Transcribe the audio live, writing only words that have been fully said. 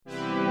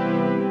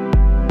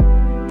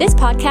This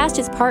podcast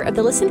is part of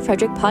the Listen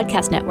Frederick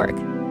Podcast Network.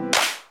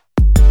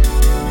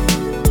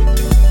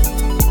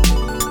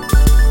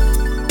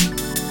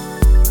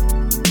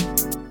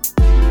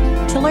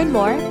 To learn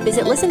more,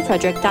 visit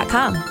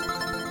listenfrederick.com.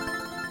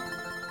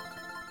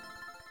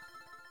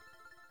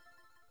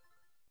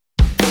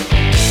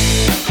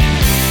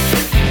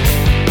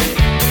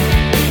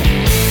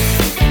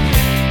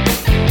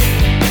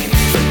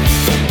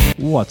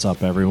 What's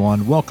up,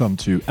 everyone? Welcome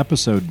to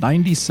episode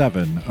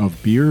 97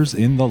 of Beers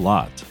in the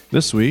Lot.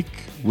 This week,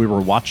 we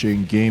were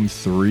watching Game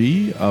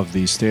 3 of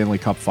the Stanley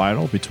Cup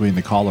Final between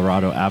the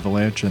Colorado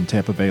Avalanche and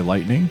Tampa Bay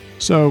Lightning.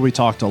 So we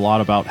talked a lot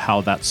about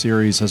how that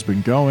series has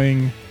been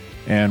going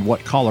and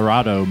what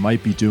Colorado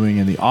might be doing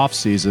in the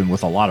offseason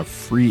with a lot of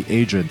free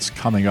agents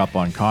coming up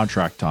on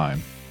contract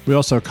time. We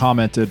also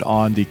commented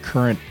on the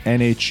current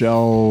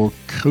NHL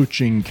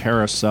coaching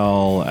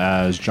carousel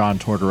as John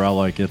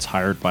Tortorella gets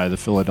hired by the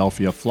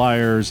Philadelphia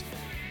Flyers.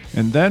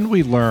 And then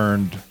we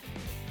learned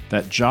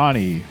that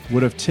Johnny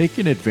would have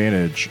taken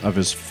advantage of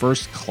his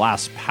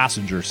first-class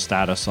passenger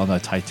status on the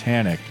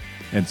Titanic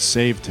and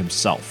saved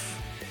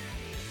himself.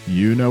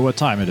 You know what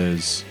time it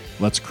is.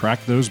 Let's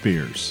crack those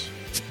beers.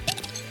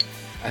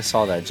 I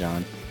saw that,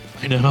 John.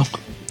 I know.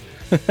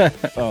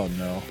 Oh,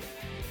 no.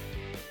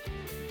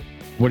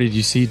 What did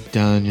you see,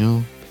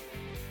 Daniel?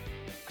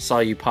 I saw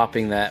you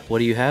popping that. What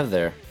do you have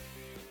there?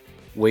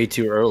 Way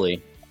too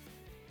early.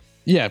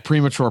 Yeah,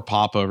 premature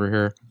pop over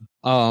here.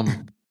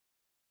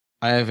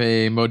 I have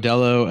a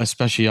Modelo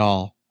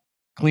Especial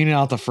cleaning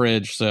out the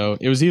fridge. So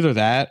it was either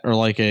that or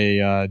like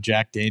a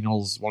Jack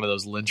Daniels, one of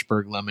those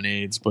Lynchburg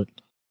lemonades. But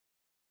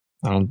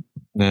I don't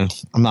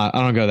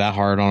go that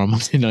hard on a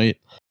Monday night.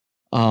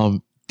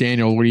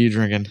 Daniel, what are you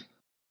drinking?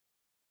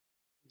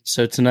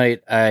 So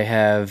tonight I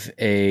have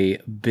a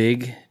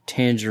big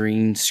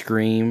tangerine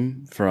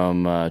scream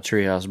from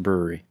Treehouse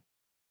Brewery.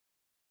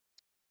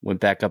 Went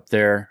back up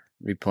there,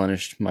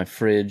 replenished my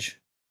fridge.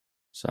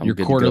 So I'm Your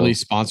good quarterly to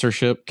go.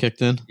 sponsorship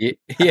kicked in?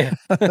 Yeah.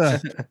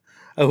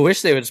 I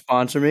wish they would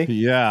sponsor me.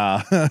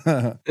 Yeah.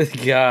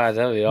 God,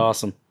 that would be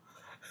awesome.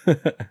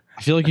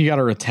 I feel like you got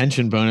a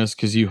retention bonus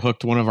because you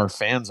hooked one of our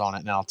fans on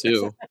it now,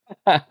 too.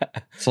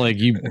 It's like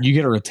you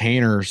get a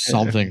retainer or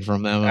something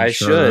from them. I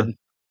sure. should.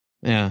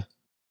 Yeah.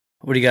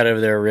 What do you got over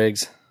there,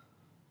 Riggs?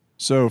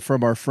 So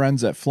from our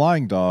friends at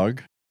Flying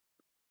Dog,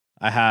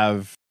 I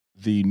have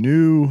the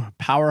new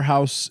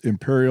Powerhouse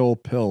Imperial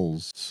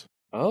Pills.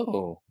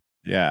 Oh.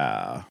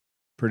 Yeah,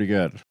 pretty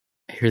good.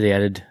 I hear they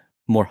added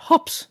more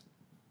hops.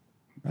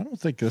 I don't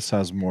think this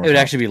has more. It would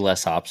hops. actually be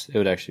less hops. It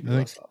would actually be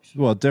less hops.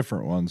 Well,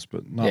 different ones,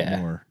 but not Yeah.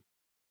 more.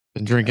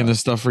 Been drinking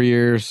this stuff for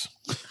years.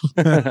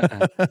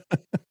 I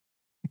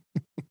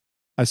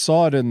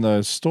saw it in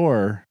the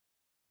store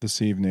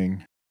this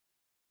evening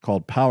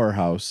called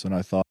Powerhouse, and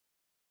I thought,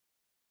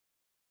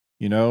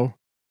 a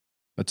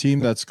team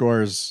that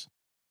scores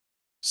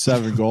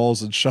 7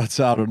 goals and shuts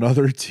out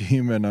another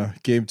team in a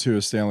Game 2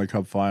 of Stanley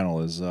Cup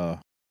Final is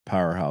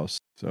Powerhouse.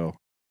 So it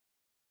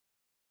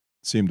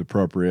seemed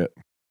appropriate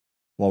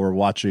while we're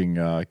watching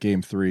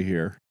Game 3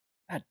 here.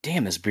 God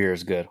damn, this beer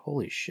is good.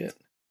 Holy shit.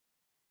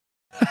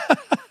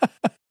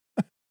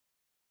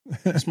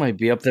 This might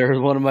be up there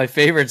with one of my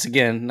favorites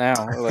again now.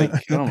 Like,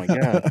 oh my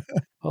God.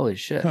 Holy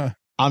shit.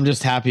 I'm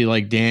just happy,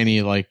 like Danny,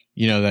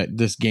 that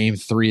this Game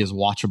 3 is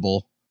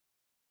watchable.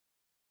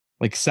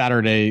 Like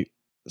Saturday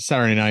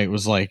night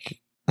was like,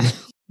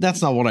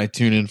 that's not what I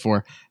tune in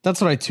for.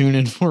 That's what I tune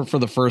in for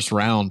the first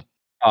round.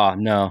 Oh,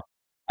 no.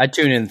 I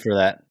tune in for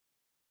that.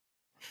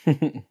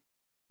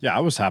 Yeah, I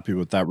was happy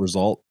with that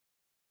result.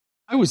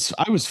 I was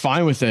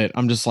fine with it.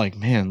 I'm just like,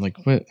 man, what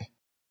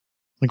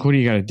do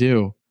you got to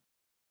do?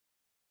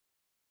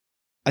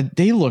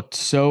 They looked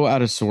so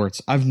out of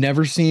sorts. I've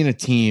never seen a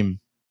team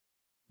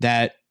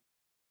that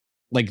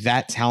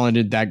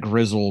talented, that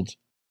grizzled,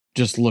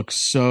 just looked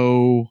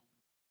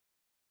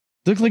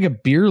like a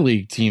beer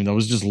league team that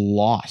was just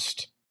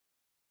lost.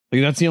 Like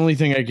that's the only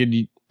thing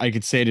I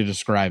could say to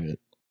describe it.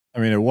 I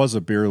mean, it was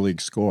a beer league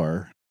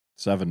score,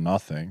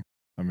 7-0.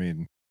 I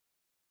mean,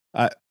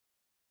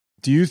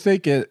 do you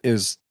think do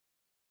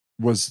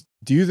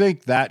you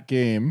think that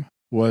game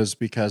was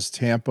because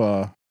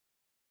Tampa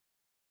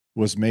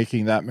was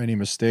making that many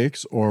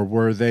mistakes, or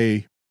were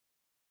they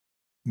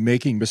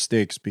making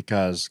mistakes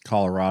because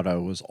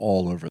Colorado was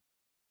all over them?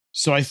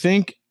 So I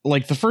think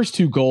like the first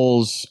 2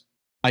 goals,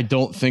 I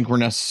don't think were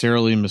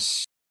necessarily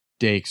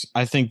mistakes.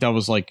 I think that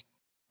was like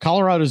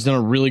Colorado's done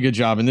a really good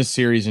job in this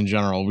series in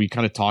general. We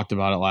kind of talked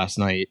about it last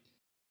night.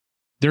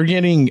 They're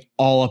getting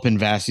all up in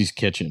Vasi's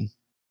kitchen.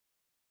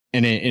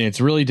 And it's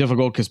really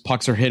difficult because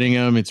pucks are hitting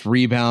him. It's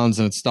rebounds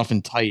and it's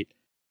stuffing tight.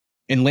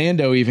 And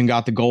Lando even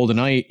got the goal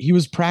tonight. He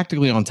was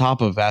practically on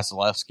top of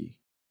Vasilevsky.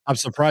 I'm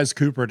surprised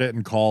Cooper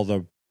didn't call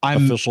the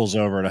officials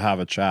over to have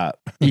a chat.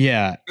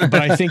 Yeah, but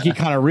I think he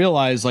kind of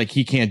realized like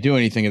he can't do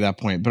anything at that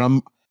point. But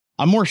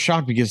I'm more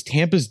shocked because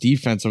Tampa's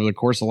defense over the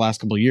course of the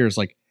last couple of years,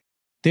 like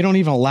they don't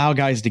even allow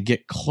guys to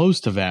get close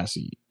to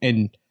Vasi.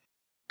 And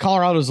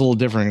Colorado's a little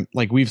different.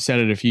 Like we've said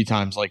it a few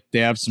times, like they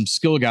have some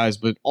skill guys,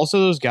 but also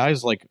those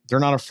guys, like they're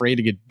not afraid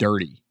to get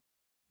dirty.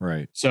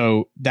 Right.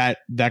 So that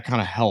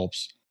kind of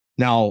helps.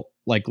 Now,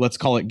 like, let's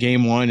call it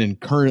game 1, and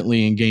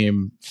currently in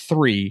game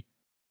 3,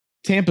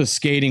 Tampa's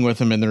skating with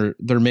them, and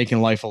they're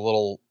making life a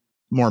little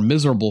more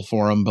miserable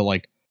for them. But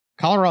like,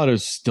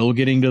 Colorado's still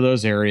getting to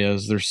those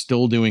areas. They're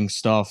still doing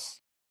stuff,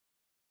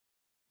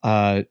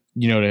 to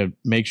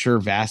make sure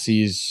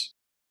Vassie's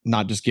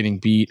not just getting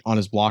beat on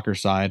his blocker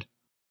side.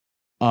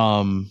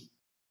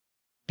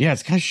 Yeah,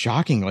 it's kind of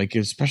shocking. Like,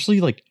 especially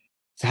like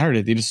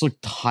Saturday, they just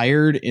looked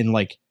tired and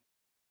like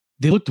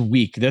they looked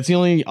weak. That's the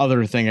only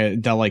other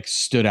thing that like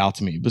stood out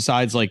to me.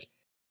 Besides, like,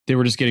 they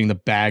were just getting the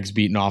bags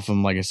beaten off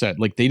them. Like I said,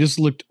 like they just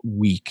looked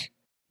weak.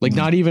 Like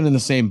not even in the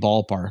same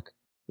ballpark.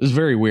 It was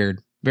very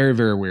weird. Very,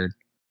 very weird.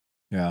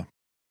 Yeah.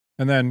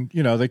 And then,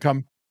 they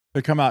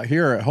come out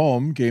here at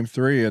home, game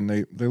 3, and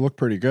they look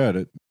pretty good.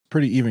 It's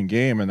pretty even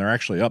game, and they're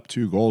actually up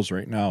 2 goals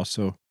right now.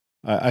 So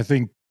I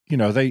think,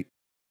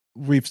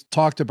 we've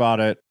talked about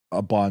it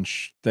a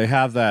bunch. They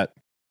have that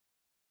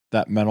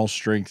mental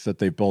strength that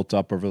they built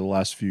up over the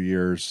last few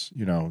years,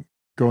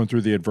 going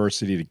through the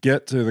adversity to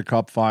get to the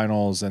cup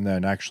finals and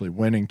then actually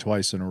winning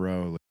twice in a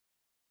row.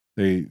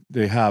 They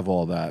have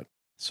all that.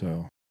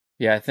 So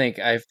yeah, I think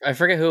I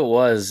forget who it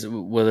was,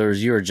 whether it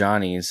was you or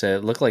Johnny, and said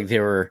it looked like they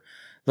were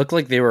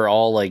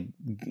all like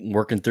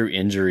working through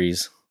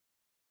injuries.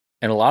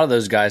 And a lot of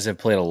those guys have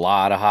played a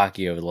lot of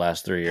hockey over the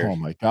last 3 years. Oh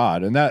my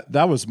God. And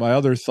that was my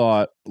other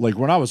thought. Like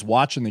when I was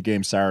watching the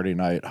game Saturday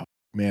night,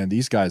 man,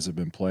 these guys have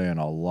been playing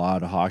a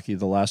lot of hockey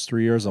the last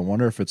 3 years. I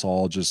wonder if it's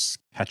all just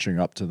catching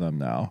up to them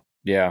now.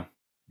 Yeah.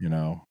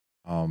 The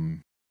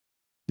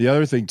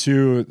other thing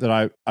too,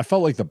 that I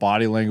felt like the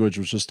body language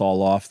was just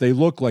all off. They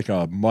look like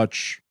a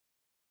much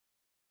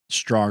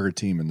stronger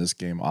team in this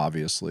game,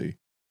 obviously,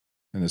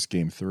 in this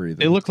game 3.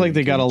 They look like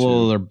they got a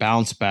little of their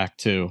bounce back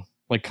too.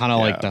 Like kind of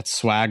like that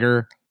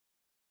swagger.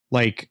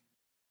 Like,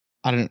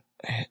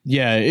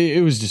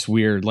 it was just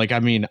weird. Like,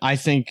 I mean, I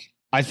think,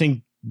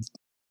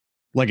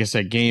 like I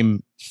said,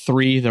 game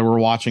 3 that we're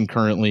watching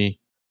currently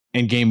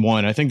and game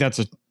 1, I think that's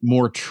a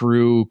more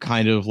true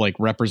kind of like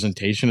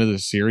representation of the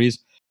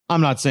series. I'm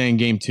not saying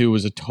game 2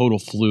 was a total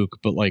fluke,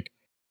 but like,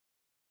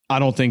 I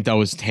don't think that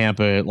was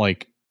Tampa at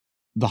like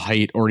the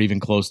height or even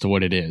close to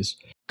what it is.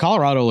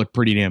 Colorado looked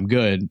pretty damn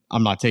good.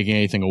 I'm not taking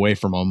anything away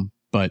from them,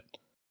 but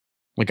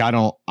like, I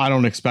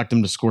don't expect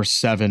them to score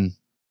 7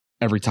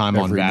 every time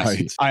on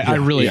Vassie. I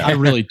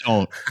really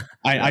don't.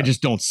 I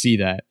just don't see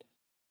that.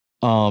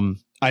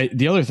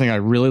 The other thing I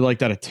really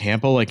liked out of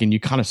Tampa, like, and you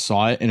kind of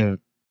saw it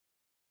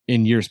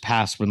in years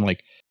past when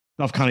like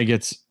stuff kind of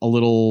gets a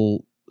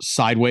little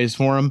sideways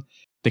for them,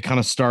 they kind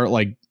of start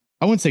like,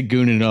 I wouldn't say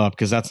gooning it up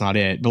because that's not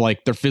it, but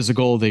like they're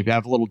physical, they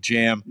have a little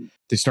jam,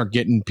 they start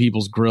getting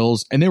people's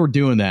grills, and they were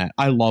doing that.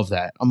 I love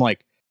that. I'm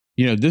like,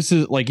 this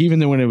is like, even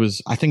though when it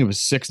was, I think it was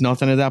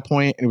 6-0 at that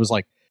point, and it was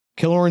like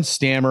Killorn,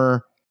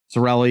 Stammer,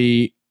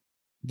 Cirelli,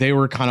 they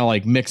were kind of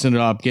like mixing it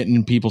up, getting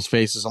in people's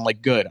faces. I'm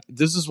like, good.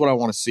 This is what I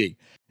want to see.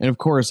 And of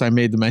course, I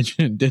made the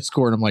mention in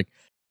Discord. I'm like,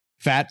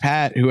 Fat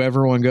Pat, who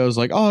everyone goes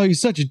like, oh,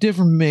 he's such a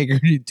different maker.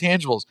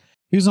 Tangibles.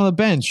 He was on the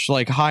bench,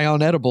 like high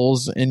on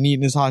edibles and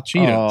eating his hot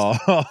Cheetos.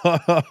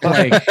 Oh.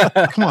 Like,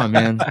 come on,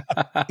 man.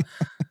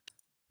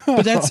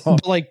 But that's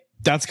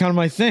kind of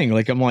my thing.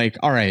 Like, I'm like,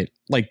 all right,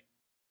 like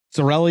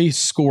Cirelli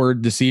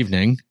scored this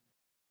evening.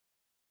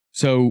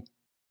 So,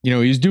 he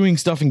was doing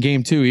stuff in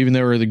game 2, even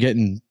though they're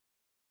getting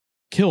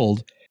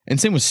killed. And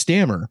same with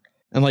Stammer.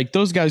 And like,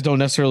 those guys don't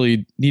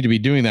necessarily need to be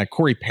doing that.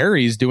 Corey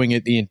Perry's doing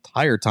it the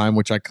entire time,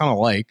 which I kind of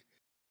like.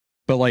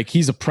 But like,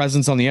 he's a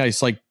presence on the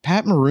ice. Like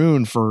Pat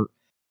Maroon, I'm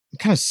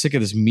kind of sick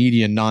of this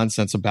media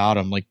nonsense about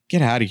him. Like,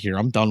 get out of here.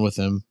 I'm done with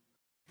him.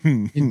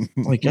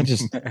 Like,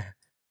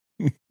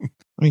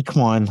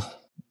 come on.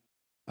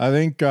 I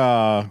think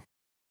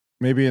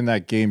maybe in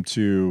that game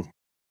 2,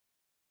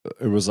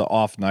 it was an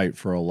off night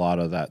for a lot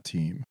of that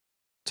team,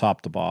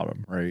 top to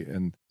bottom, right?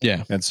 And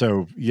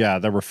so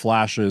there were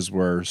flashes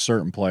where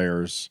certain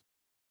players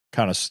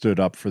kind of stood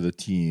up for the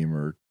team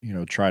or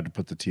tried to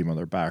put the team on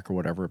their back or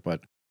whatever,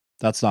 but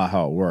that's not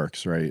how it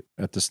works, right?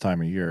 At this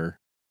time of year,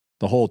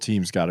 the whole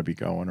team's got to be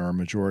going, or a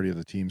majority of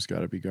the team's got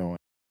to be going,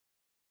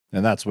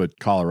 and that's what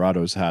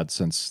Colorado's had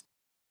since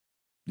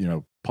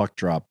puck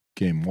drop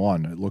game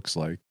 1. It looks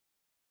like,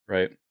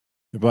 right?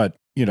 But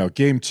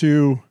game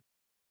 2,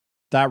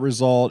 that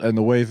result and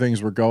the way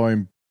things were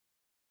going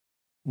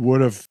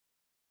would have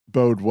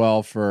bode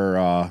well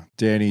for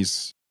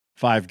Danny's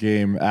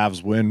 5-game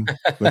Avs win,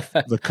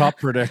 the cup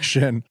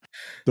prediction.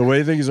 The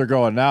way things are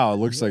going now, it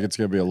looks like it's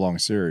going to be a long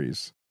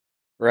series.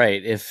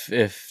 Right.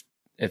 If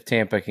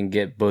Tampa can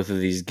get both of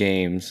these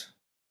games.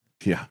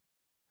 Yeah.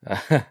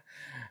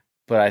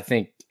 But I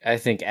think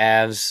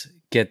Avs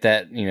get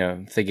that,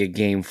 if they get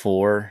game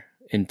 4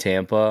 in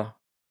Tampa,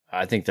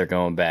 I think they're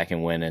going back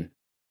and winning.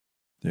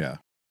 Yeah.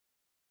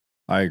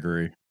 I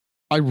agree.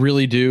 I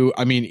really do.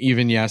 I mean,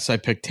 even yes, I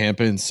picked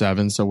Tampa in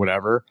 7, so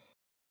whatever.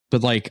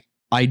 But like,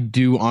 I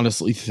do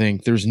honestly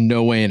think there's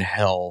no way in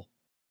hell,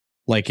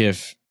 like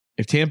if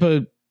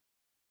Tampa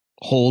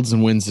holds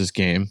and wins this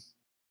game,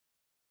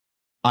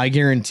 I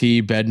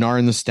guarantee Bednar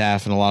and the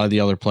staff and a lot of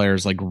the other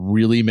players like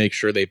really make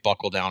sure they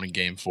buckle down in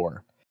game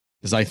 4.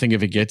 Because I think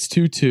if it gets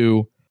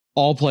 2-2,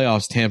 all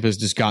playoffs, Tampa's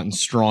just gotten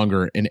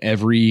stronger in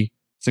every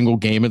single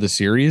game of the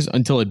series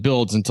until it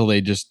builds, until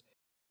they just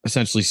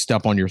essentially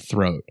step on your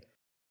throat.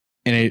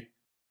 And it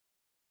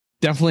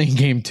definitely in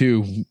game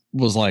 2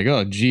 was like,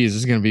 oh, geez,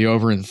 this is going to be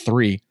over in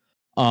 3.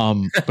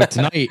 But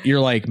tonight you're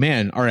like,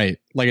 man, all right,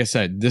 like I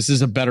said, this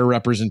is a better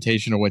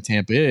representation of what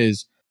Tampa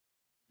is.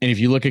 And if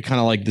you look at kind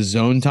of like the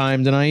zone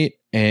time tonight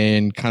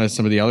and kind of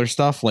some of the other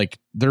stuff, like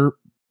they're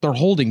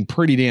holding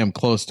pretty damn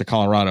close to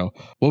Colorado.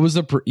 What was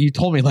you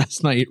told me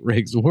last night,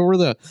 Riggs, what were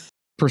the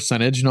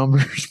percentage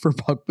numbers for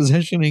puck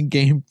possession in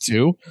game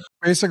 2?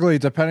 Basically,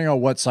 depending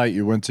on what site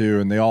you went to,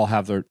 and they all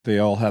have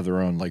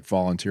their own like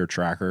volunteer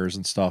trackers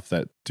and stuff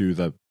that do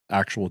the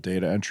actual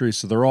data entry.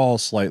 So they're all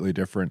slightly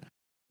different.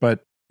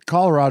 But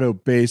Colorado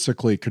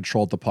basically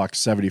controlled the puck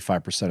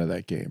 75% of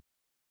that game.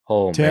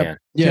 Oh, man.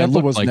 Tampa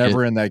was like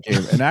never in that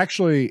game. And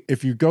actually,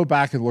 if you go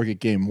back and look at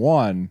game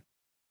 1,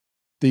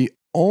 the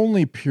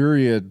only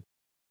periods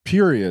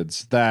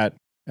that,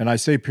 and I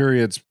say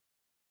periods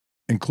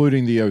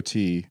including the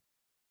OT,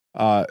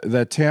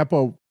 that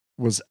Tampa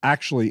was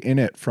actually in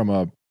it from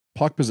a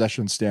puck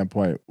possession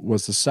standpoint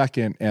was the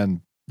second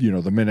and,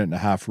 the minute and a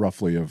half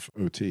roughly of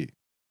OT.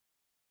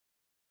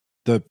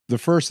 The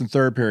first and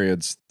third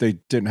periods, they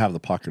didn't have the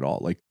puck at all.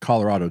 Like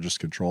Colorado just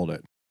controlled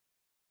it.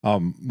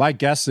 My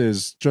guess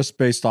is just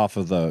based off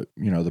of the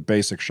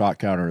basic shot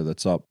counter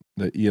that's up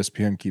that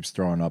ESPN keeps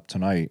throwing up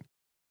tonight.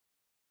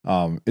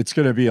 It's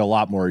going to be a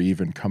lot more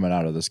even coming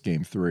out of this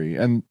game 3,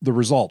 and the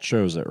result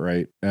shows it,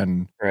 right?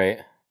 And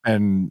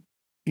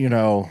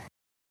Johnny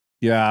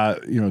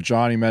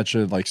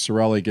mentioned like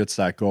Cirelli gets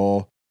that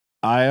goal.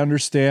 I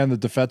understand the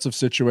defensive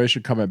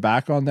situation coming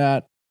back on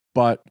that,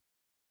 but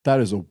that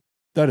is a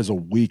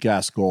weak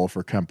ass goal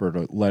for Kemper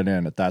to let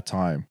in at that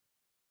time.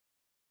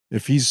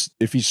 If he's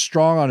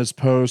strong on his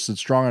post and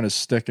strong on his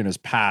stick and his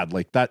pad,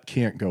 like that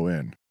can't go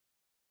in.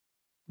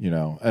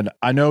 And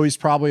I know he's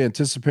probably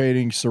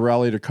anticipating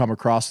Cirelli to come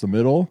across the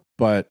middle,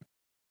 but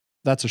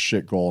that's a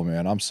shit goal,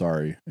 man. I'm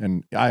sorry.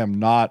 And I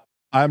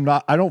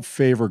don't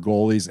favor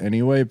goalies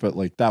anyway, but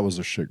like that was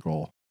a shit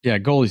goal. Yeah,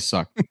 goalies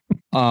suck.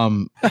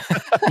 But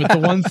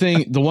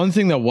the one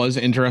thing that was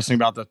interesting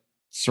about the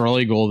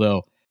Cirelli goal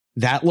though,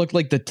 that looked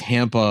like the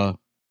Tampa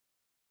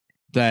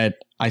that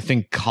I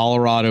think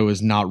Colorado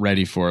is not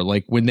ready for.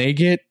 Like when they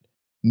get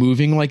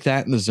moving like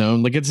that in the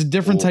zone, like it's a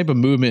different type of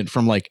movement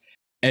from like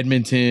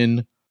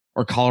Edmonton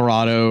or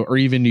Colorado or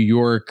even New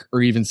York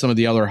or even some of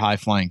the other high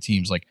flying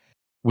teams. Like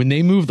when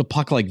they move the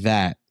puck like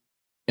that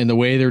and the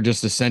way they're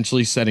just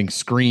essentially setting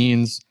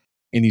screens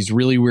in these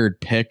really weird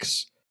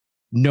picks,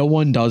 no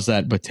one does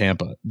that but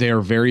Tampa. They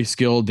are very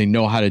skilled. They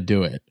know how to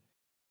do it.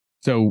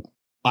 So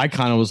I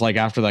kind of was like,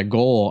 after that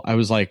goal, I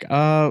was like,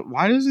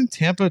 why doesn't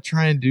Tampa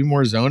try and do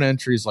more zone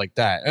entries like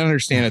that? I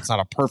understand it's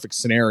not a perfect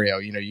scenario.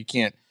 You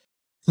can't,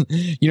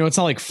 it's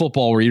not like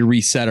football where you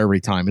reset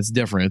every time. It's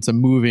different. It's a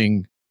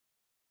moving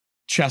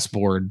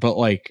chessboard, but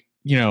like,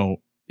 you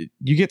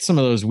get some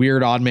of those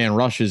weird odd man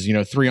rushes,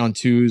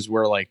 3-on-2s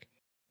where like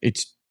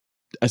it's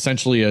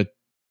essentially a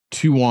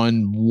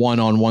 2-on, 1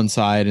 on one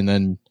side and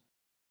then,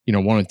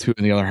 1 and 2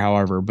 in the other,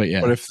 however. But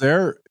yeah. But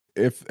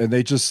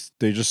they just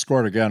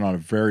scored again on a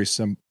very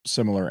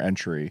similar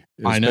entry.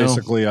 It's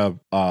basically a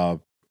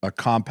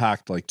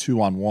compact like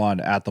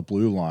 2-on-1 at the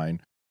blue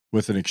line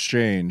with an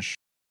exchange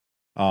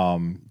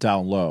down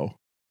low.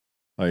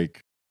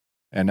 Like,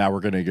 and now we're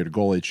going to get a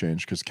goalie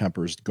change because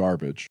Kemper's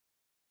garbage.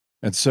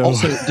 And so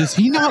also, does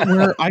he not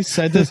wear, I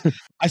said this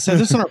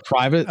on our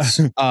private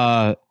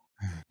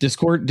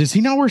Discord. Does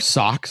he not wear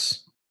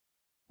socks?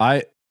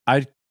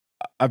 I've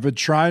been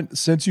trying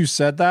since you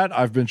said that.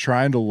 I've been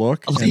trying to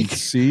look and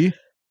see,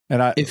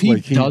 and if he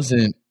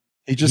doesn't,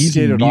 he just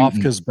skated off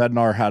because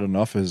Bednar had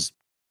enough of his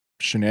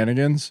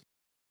shenanigans.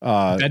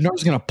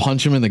 Bednar's gonna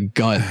punch him in the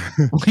gut,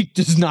 like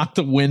just knock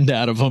the wind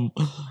out of him.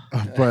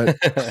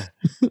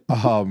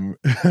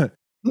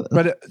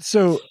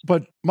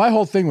 But my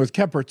whole thing with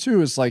Kemper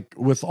too is like,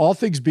 with all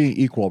things being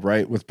equal,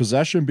 right? With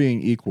possession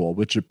being equal,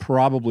 which it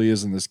probably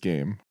is in this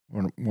game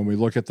when we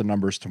look at the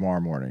numbers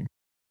tomorrow morning.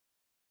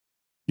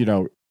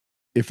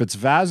 If it's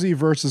Vazzy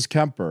versus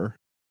Kemper,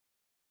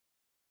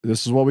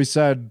 this is what we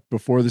said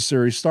before the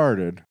series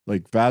started.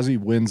 Like Vazzy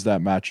wins that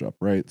matchup,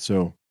 right?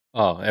 So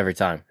every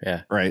time,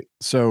 yeah, right.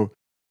 So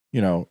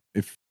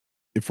if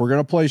we're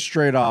gonna play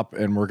straight up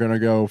and we're gonna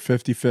go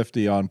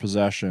 50-50 on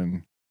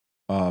possession,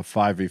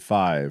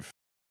 5v5,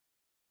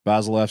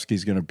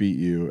 Vasilevsky's gonna beat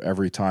you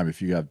every time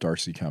if you have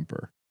Darcy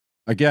Kemper.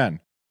 Again,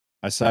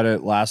 I said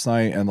it last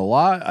night and the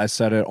lot. I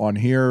said it on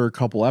here a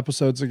couple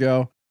episodes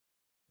ago.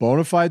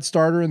 Bona fide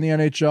starter in the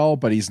NHL,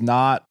 but he's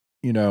not,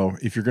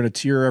 if you're going to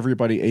tier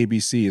everybody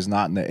ABC, he's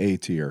not in the A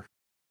tier.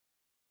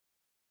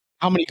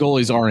 How many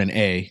goalies are in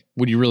A?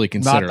 Would you really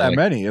consider? Not that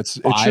many. It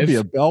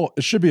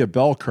should be a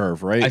bell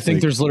curve, right? I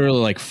think there's literally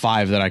like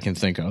 5 that I can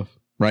think of,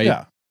 right?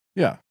 Yeah.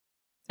 Yeah.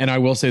 And I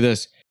will say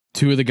this,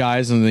 2 of the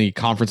guys in the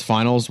conference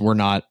finals were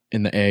not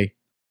in the A.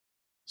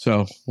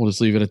 So we'll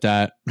just leave it at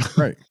that.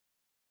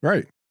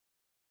 Right.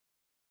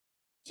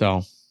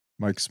 So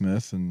Mike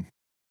Smith and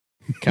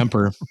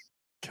Kemper.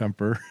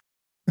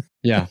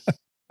 Yeah.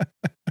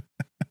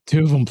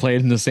 Two of them played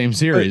in the same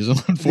series,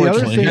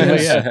 unfortunately.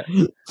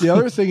 The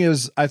other thing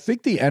is, I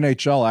think the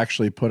NHL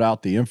actually put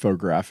out the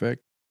infographic.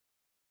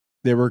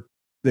 They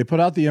put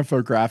out the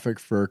infographic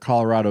for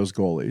Colorado's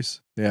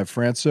goalies. They have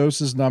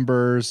Francouz's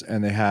numbers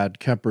and they had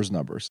Kemper's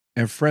numbers.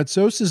 And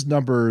Francouz's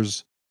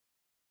numbers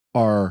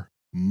are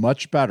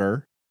much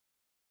better,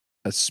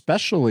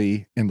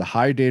 especially in the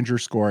high danger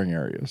scoring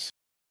areas.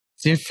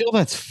 See, I feel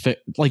that's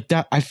like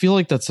that. I feel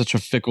like that's such a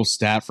fickle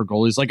stat for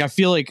goalies. Like, I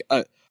feel like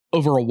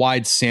over a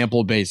wide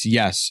sample base,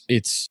 yes,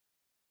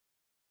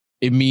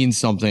 it means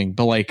something.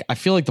 But like, I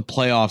feel like the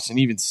playoffs and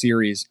even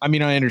series. I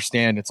mean, I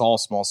understand it's all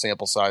small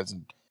sample size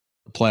and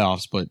the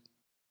playoffs, but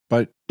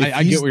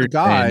I get what you're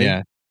saying.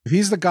 Yeah, if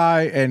he's the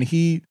guy and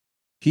he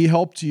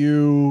helped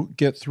you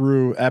get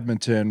through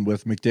Edmonton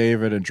with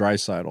McDavid and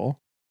Draisaitl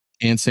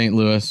and St.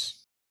 Louis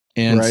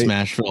and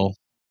Smashville,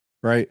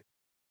 right?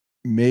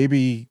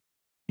 Maybe.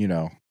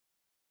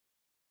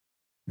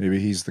 Maybe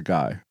he's the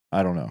guy.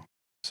 I don't know.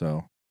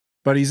 So,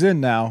 but he's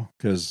in now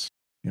because,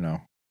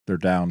 they're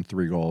down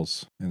 3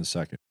 goals in the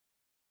second.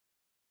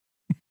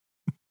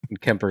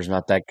 Kemper's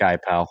not that guy,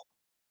 pal.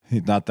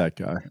 He's not that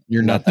guy.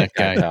 You're not that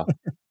guy, pal.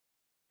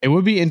 It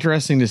would be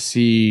interesting to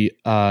see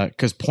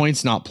because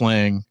Point's not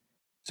playing.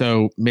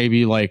 So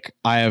maybe like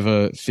I have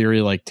a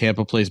theory like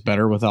Tampa plays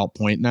better without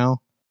Point now.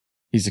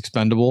 He's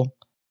expendable.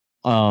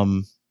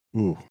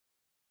 Ooh.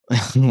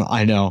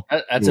 I know.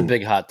 That's a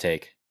big hot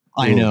take.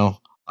 I know.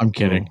 I'm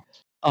kidding.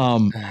 But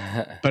I'm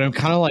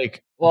kind of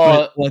like,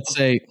 well, let's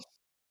say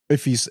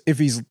if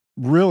he's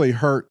really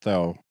hurt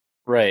though,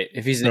 right?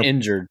 If he's an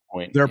injured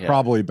Point, they're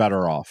probably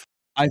better off.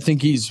 I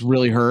think he's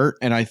really hurt,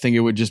 and I think it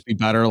would just be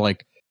better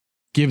like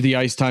give the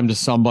ice time to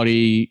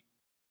somebody,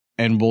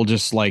 and we'll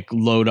just like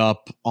load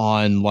up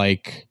on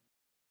like,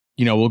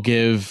 we'll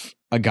give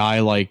a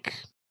guy like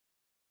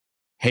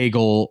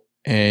Hagel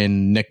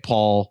and Nick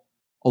Paul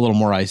a little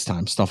more ice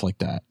time, stuff like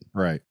that.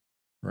 Right.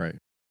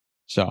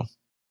 So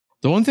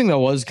the one thing that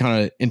was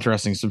kind of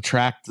interesting,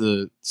 subtract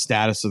the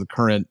status of the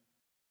current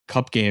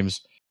cup games.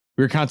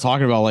 We were kind of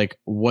talking about like,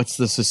 what's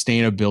the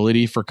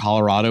sustainability for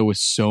Colorado with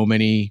so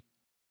many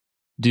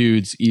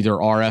dudes, either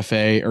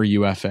RFA or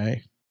UFA?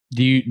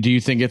 Do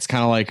you think it's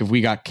kind of like if we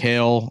got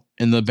Kale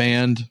in the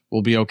band,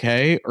 we'll be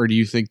okay? Or do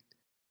you think,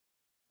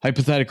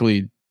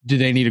 hypothetically, do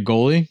they need a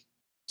goalie?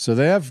 So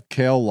they have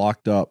Kale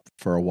locked up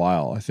for a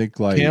while. I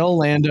think like Kale,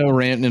 Lando,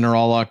 Rantanen are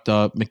all locked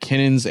up.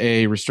 McKinnon's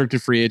a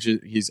restricted free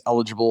agent. He's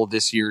eligible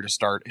this year to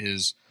start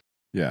his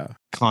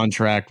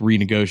contract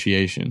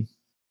renegotiation.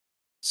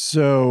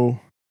 So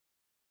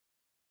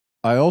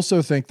I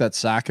also think that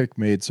Sakic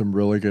made some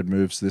really good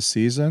moves this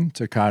season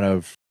to kind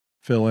of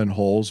fill in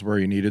holes where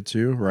he needed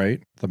to,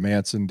 right? The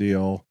Manson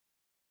deal,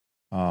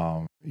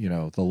 the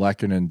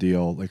Lehkonen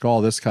deal, like all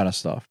this kind of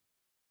stuff.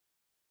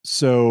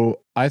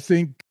 So I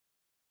think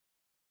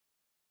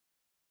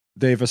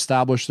they've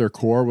established their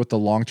core with the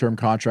long-term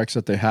contracts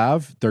that they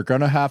have. They're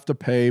going to have to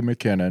pay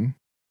McKinnon.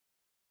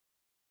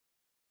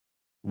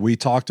 We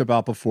talked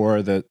about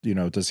before that,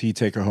 does he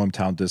take a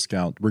hometown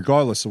discount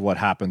regardless of what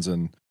happens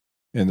in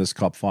this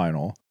cup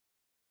final?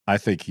 I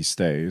think he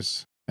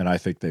stays, and I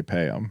think they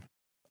pay him.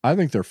 I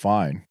think they're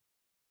fine.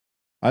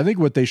 I think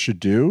what they should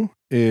do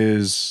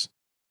is,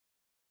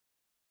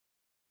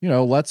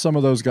 let some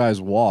of those guys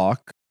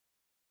walk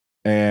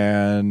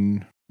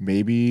and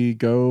maybe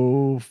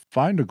go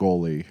find a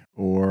goalie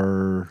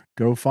or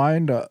go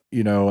find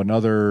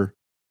another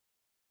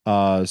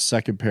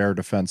second pair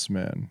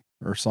defenseman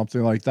or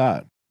something like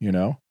that,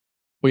 Well,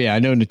 yeah, I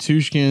know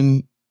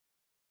Natushkin,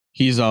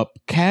 he's up.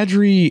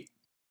 Kadri,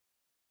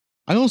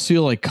 I don't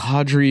feel like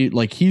Kadri,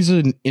 like he's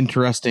an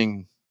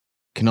interesting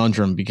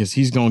conundrum because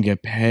he's going to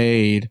get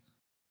paid.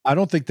 I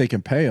don't think they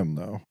can pay him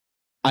though.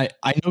 I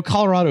know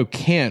Colorado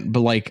can't,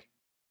 but like,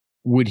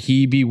 would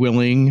he be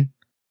willing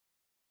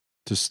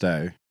to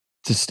stay?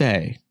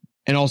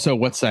 And also,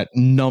 what's that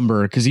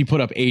number? Because he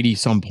put up 80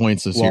 some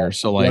points this year.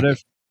 So like,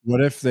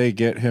 what if they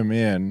get him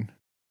in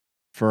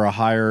for a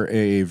higher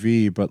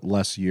AAV but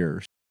less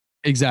years?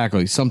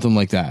 Exactly, something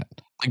like that.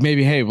 Like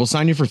maybe, hey, we'll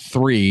sign you for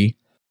 3,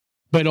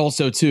 but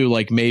also too,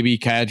 like maybe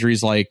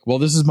Kadri's like, well,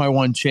 this is my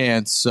one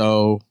chance,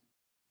 so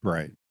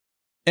right.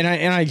 And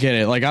I get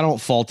it. Like I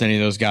don't fault any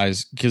of those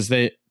guys because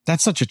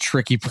that's such a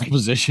tricky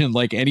proposition.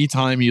 Like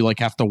anytime you like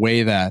have to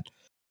weigh that.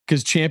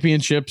 Because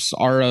championships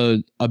are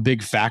a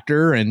big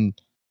factor, and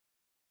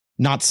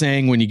not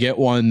saying when you get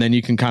one, then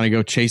you can kind of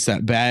go chase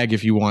that bag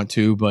if you want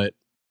to, but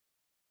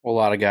a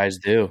lot of guys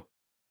do.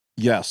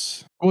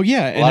 Yes. Well,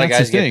 yeah, a lot of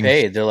guys get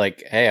paid. They're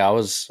like, "Hey, I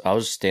was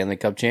Stanley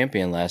Cup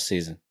champion last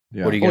season.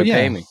 Yeah. What are you going to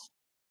pay me?"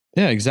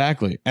 Yeah,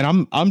 exactly.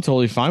 And I'm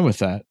totally fine with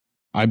that.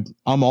 I'm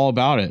all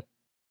about it.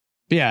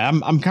 But yeah,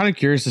 I'm kind of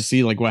curious to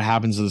see like what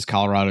happens to this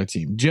Colorado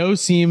team. Joe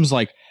seems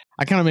like,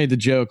 I kind of made the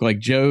joke, like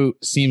Joe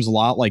seems a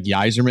lot like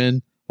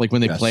Yzerman. Like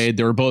when they played,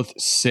 they were both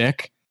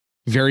sick,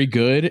 very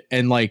good.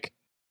 And like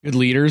good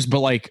leaders, but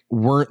like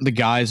weren't the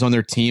guys on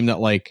their team that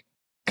like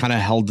kind of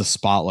held the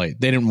spotlight.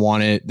 They didn't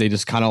want it. They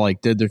just kind of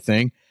like did their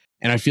thing.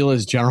 And I feel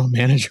as general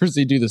managers,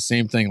 they do the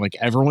same thing. Like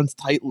everyone's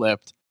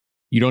tight-lipped.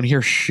 You don't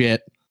hear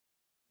shit.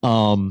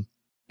 And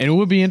it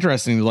would be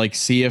interesting to like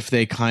see if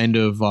they kind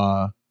of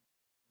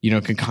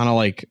can kind of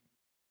like,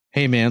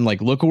 hey man,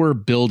 like look what we're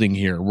building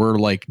here. We're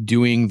like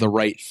doing the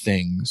right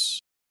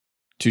things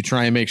to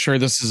try and make sure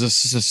this is a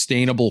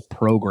sustainable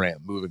program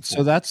moving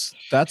forward. So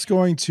that's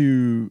going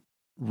to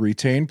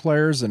retain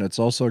players, and it's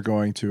also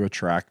going to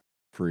attract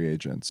free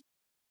agents,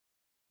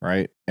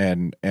 right?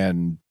 And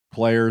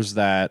players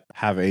that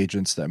have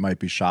agents that might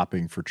be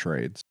shopping for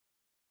trades.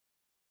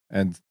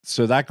 And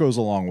so that goes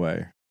a long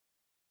way.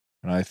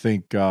 And I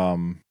think,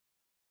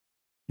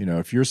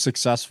 if you're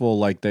successful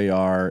like they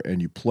are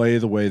and you play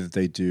the way that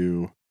they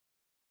do,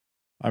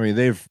 I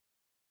mean,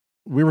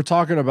 we were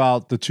talking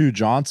about the two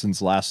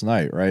Johnsons last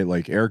night, right?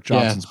 Like Eric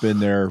Johnson's been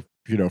there,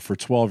 for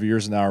 12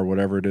 years now or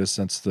whatever it is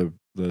since the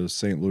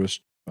St. Louis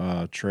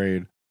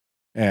trade.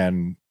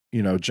 And,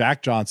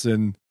 Jack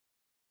Johnson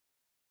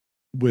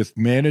with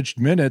managed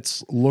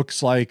minutes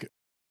looks like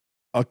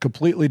a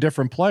completely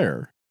different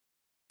player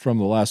from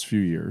the last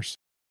few years.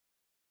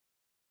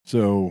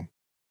 So,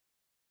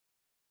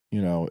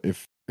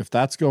 if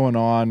that's going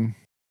on,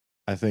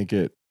 I think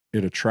it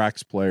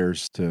attracts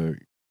players to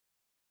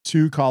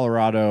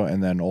Colorado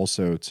and then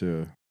also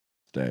to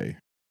stay.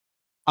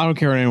 I don't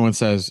care what anyone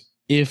says.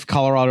 If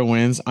Colorado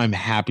wins, I'm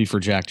happy for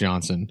Jack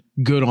Johnson.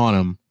 Good on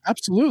him.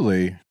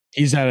 Absolutely.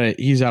 He's had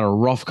a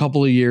rough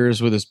couple of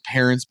years with his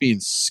parents being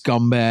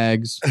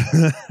scumbags.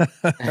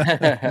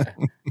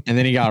 And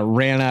then he got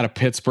ran out of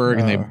Pittsburgh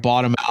and they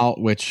bought him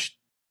out, which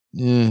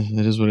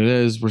it is what it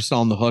is. We're still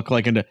on the hook.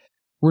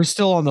 We're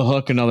still on the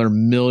hook another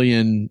 $1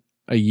 million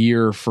a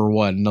year for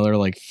what? Another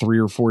like 3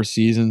 or 4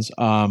 seasons.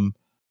 And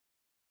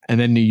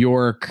then New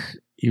York,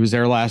 he was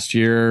there last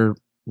year,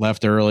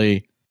 left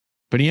early,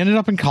 but he ended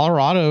up in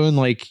Colorado and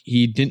like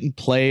he didn't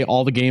play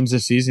all the games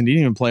this season. He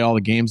didn't even play all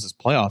the games this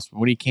playoffs. But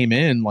when he came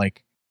in,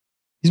 like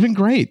he's been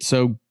great.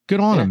 So good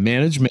on him.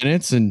 Manage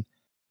minutes. And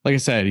like I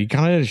said, he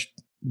kind of had a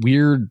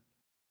weird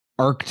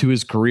arc to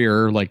his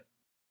career, like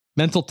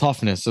mental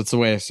toughness. That's the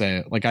way I say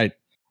it. Like I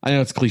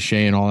know it's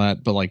cliche and all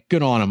that, but like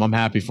good on him. I'm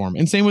happy for him.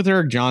 And same with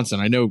Eric Johnson.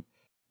 I know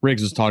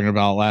Riggs was talking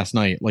about last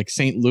night. Like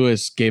St.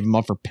 Louis gave him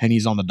up for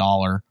pennies on the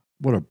dollar.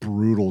 What a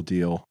brutal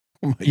deal.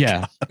 Oh my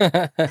yeah.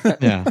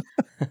 Yeah.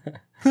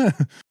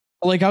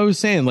 Like I was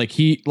saying, like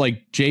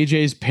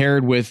JJ's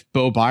paired with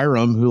Bo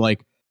Byram, who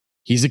like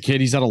he's a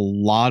kid. He's had a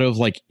lot of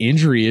like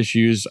injury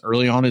issues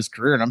early on in his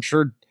career. And I'm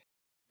sure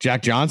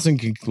Jack Johnson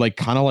can like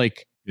kind of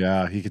like,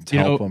 yeah, he can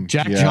help him.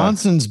 Jack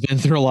Johnson's been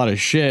through a lot of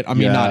shit. I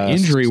mean, not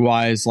injury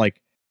wise,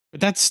 like,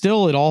 but that's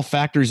still, it all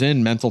factors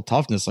in mental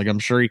toughness. Like I'm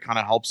sure he kind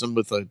of helps him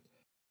with a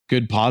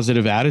good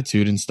positive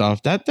attitude and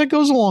stuff. That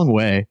goes a long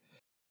way.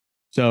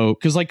 So,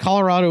 because like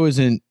Colorado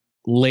isn't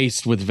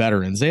laced with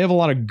veterans. They have a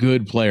lot of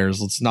good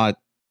players. Let's not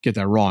get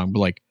that wrong, but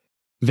like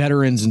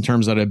veterans in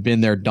terms that have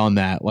been there, done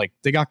that. Like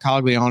they got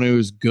Cogliano,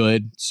 who's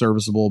good,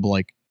 serviceable, but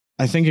like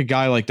I think a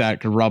guy like that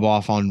could rub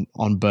off on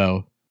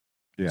Bo.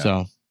 Yeah.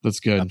 So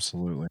that's good.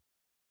 Absolutely.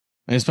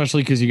 And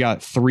especially because you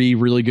got 3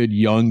 really good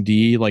young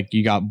D. Like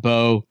you got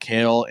Bo,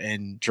 Kale,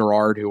 and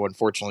Gerard, who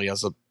unfortunately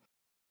has a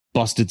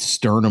busted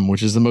sternum,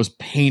 which is the most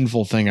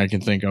painful thing I can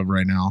think of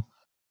right now.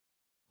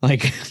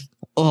 Like,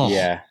 oh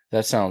yeah,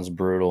 that sounds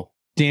brutal.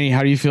 Danny,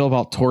 how do you feel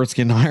about Torts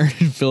getting hired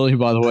in Philly,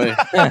 by the way?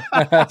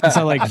 Since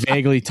I like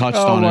vaguely touched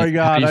on it. Oh my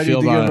God, I need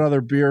to get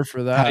another beer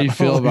for that. How do you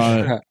feel about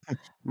it? I'm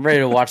ready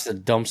to watch the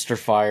dumpster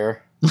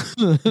fire.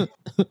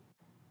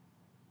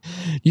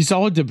 You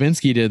saw what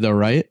Dubinsky did though,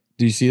 right?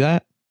 Do you see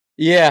that?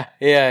 Yeah,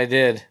 I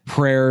did.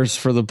 Prayers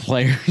for the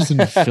players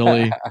in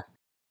Philly.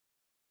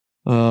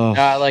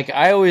 Like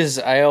I always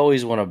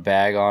want to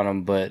bag on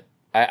him, but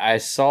I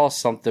saw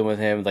something with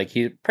him. Like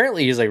he's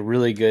like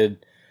really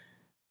good,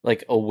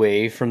 like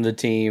away from the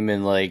team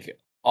and like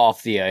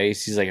off the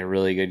ice. He's like a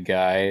really good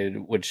guy,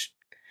 which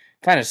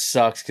kind of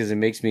sucks because it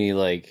makes me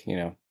like,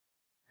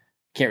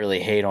 can't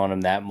really hate on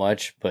him that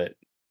much. But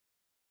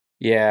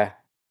yeah,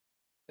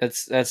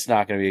 that's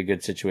not going to be a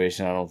good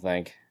situation, I don't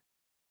think.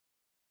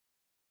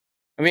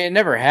 I mean, it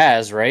never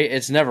has, right?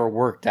 It's never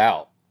worked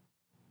out.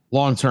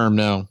 Long term,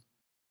 no.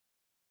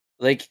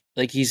 Like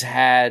he's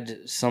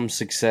had some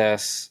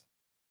success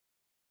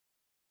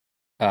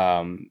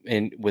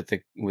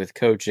with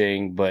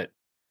coaching, but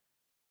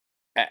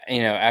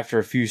after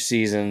a few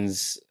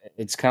seasons,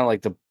 it's kind of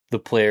like the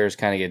players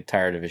kind of get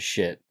tired of his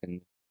shit and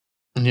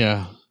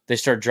yeah, they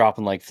start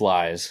dropping like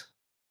flies.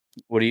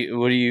 What do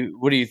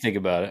you think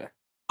about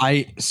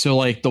it? So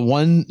like the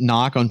one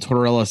knock on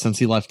Tortorella since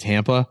he left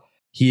Tampa,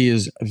 he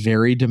is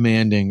very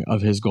demanding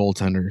of his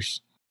goaltenders.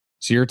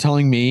 So you're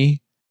telling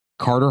me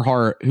Carter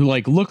Hart, who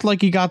like looked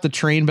like he got the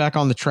train back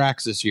on the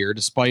tracks this year,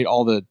 despite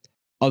all the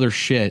other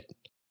shit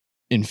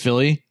in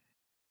Philly,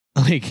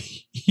 like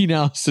he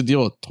now has to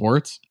deal with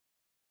Torts?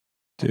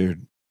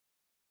 Dude,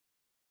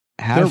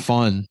 have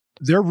fun.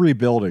 They're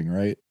rebuilding,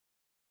 right?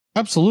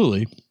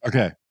 Absolutely.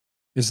 Okay.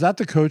 Is that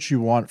the coach you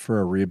want for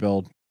a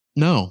rebuild?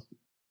 No.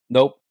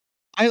 Nope.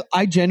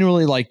 I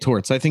genuinely like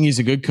Torts. I think he's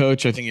a good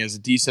coach. I think he has a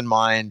decent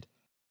mind.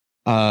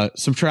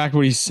 Subtract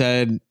what he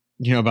said,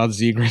 about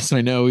Zegras. I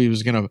know he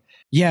was gonna.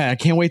 Yeah, I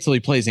can't wait till he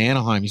plays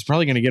Anaheim. He's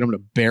probably gonna get him to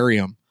bury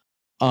him.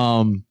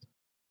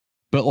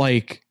 But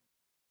like,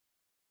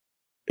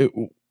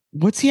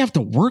 what's he have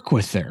to work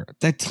with there?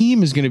 That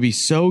team is gonna be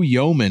so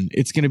yeoman.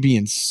 It's gonna be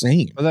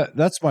insane. But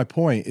that's my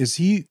point. Is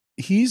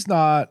he's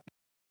not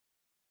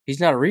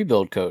a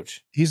rebuild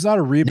coach. He's not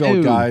a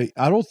rebuild guy.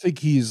 I don't think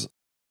he's.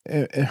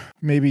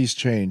 Maybe he's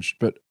changed,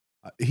 but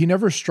he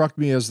never struck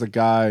me as the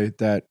guy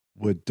that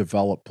would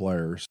develop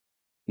players.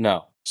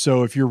 No.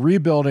 So if you're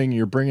rebuilding,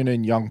 you're bringing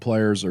in young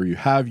players, or you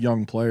have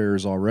young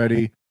players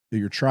already that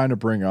you're trying to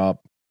bring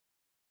up.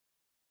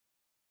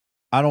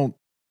 I don't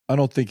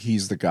think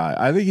he's the guy.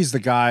 I think he's the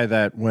guy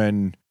that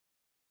when,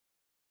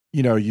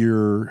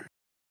 you're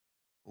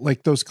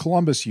like those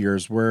Columbus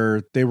years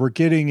where they were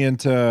getting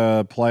into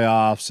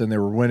playoffs and they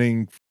were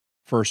winning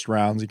first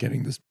rounds and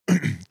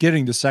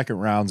getting the second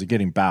rounds and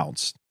getting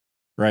bounced,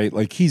 right?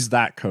 Like he's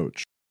that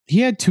coach.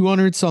 He had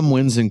 200 some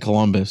wins in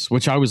Columbus,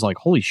 which I was like,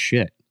 holy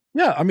shit.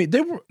 Yeah, I mean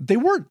they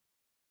weren't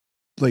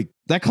like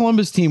that.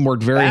 Columbus team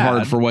worked very bad.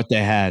 hard for what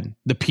they had.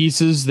 The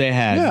pieces they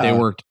had, They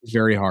worked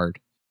very hard.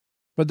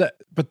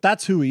 But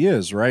that's who he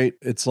is, right?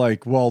 It's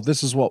like, well,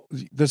 this is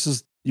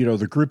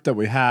the group that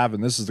we have,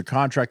 and this is the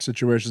contract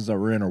situations that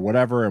we're in, or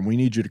whatever, and we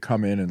need you to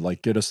come in and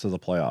like get us to the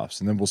playoffs,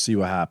 and then we'll see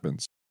what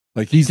happens.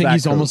 Like, do you think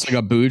he's almost like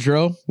a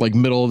Boudreaux, like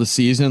middle of the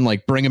season,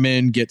 like bring him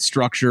in, get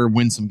structure,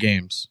 win some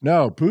games?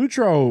 No,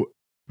 Boudreaux.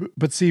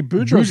 But see,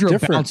 Boudreaux's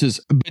different. Bounces,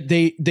 but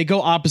they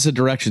go opposite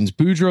directions.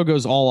 Boudreaux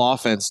goes all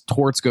offense.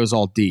 Torts goes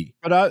all D.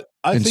 But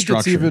I think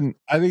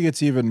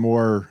it's even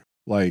more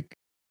like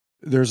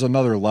there's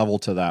another level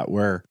to that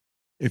where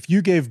if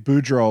you gave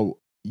Boudreaux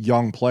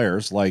young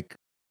players like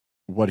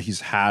what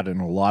he's had in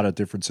a lot of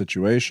different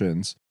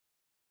situations,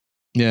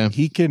 yeah,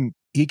 he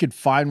could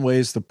find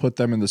ways to put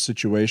them in the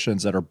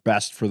situations that are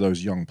best for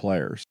those young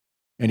players,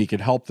 and he can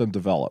help them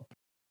develop.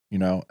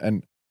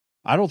 And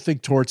I don't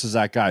think Torts is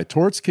that guy.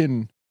 Torts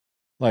can.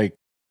 Like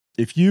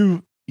if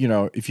you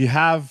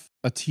have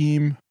a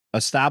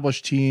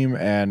established team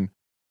and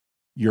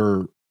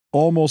you're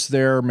almost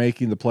there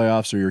making the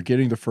playoffs or you're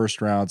getting the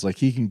first rounds, like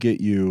he can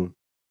get you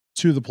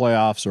to the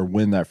playoffs or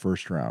win that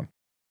first round.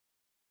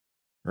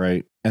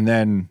 Right. And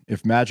then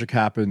if magic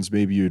happens,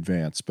 maybe you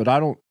advance. But I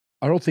don't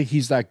think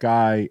he's that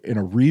guy in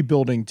a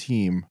rebuilding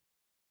team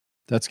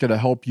that's going to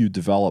help you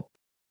develop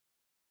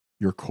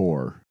your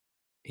core.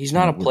 He's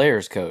not a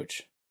player's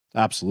coach.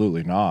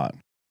 Absolutely not.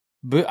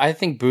 I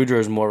think Boudreaux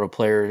is more of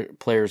a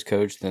player's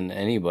coach than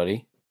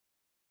anybody.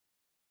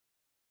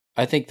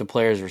 I think the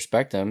players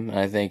respect him. And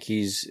I think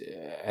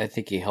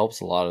he helps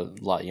a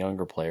lot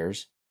younger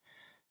players.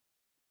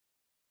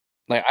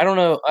 Like I don't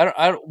know,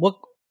 I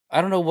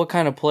don't know what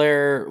kind of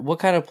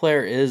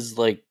player is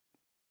like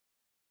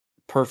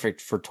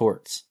perfect for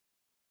Torts.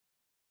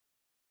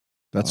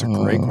 That's a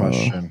great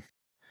question.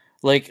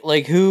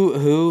 Like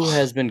who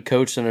has been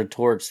coached under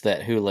Torts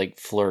who like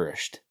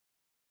flourished?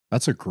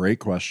 That's a great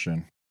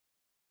question.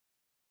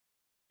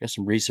 Got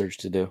some research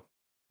to do.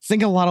 I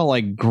think a lot of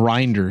like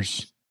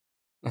grinders.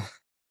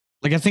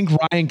 Like I think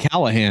Ryan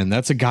Callahan,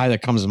 that's a guy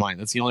that comes to mind.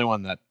 That's the only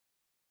one that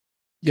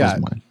comes to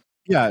mind.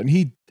 Yeah,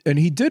 and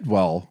he did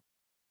well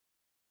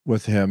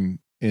with him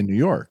in New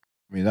York.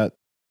 I mean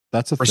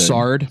that's a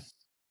Broussard.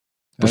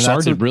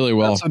 Broussard did really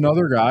well. That's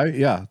another guy.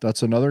 Yeah,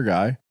 that's another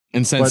guy.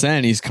 And since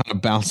then he's kind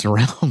of bounced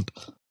around.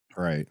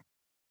 Right.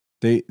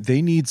 They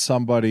need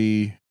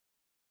somebody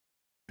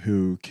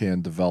who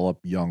can develop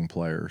young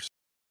players.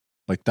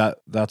 Like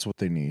that's what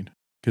they need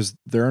because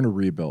they're in a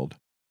rebuild.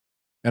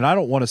 And I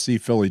don't want to see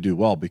Philly do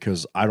well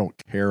because I don't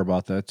care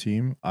about that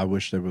team. I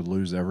wish they would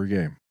lose every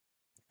game.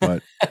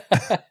 But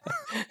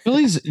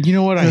Philly's, you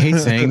know what? I hate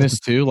saying this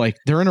too. Like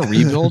they're in a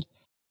rebuild.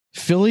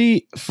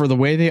 Philly, for the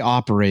way they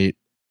operate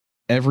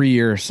every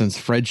year since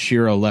Fred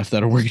Shiro left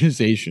that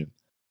organization,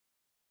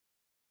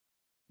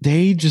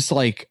 they just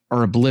like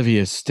are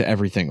oblivious to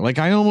everything. Like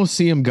I almost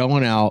see them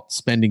going out,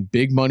 spending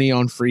big money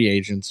on free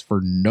agents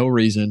for no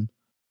reason.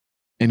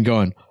 And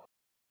going,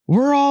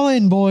 we're all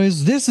in,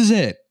 boys. This is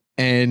it.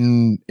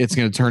 And it's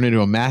going to turn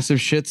into a massive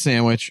shit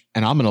sandwich.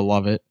 And I'm going to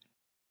love it.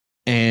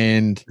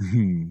 And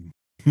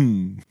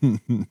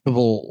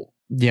we'll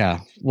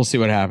see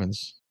what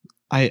happens.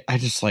 I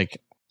just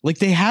like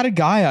they had a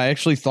guy I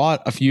actually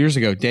thought a few years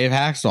ago, Dave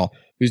Haxtell,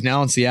 who's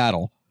now in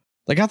Seattle.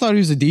 Like I thought he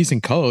was a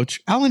decent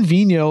coach. Alan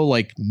Vigneault,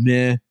 like,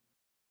 meh.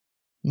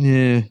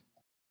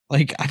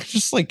 Like, I'm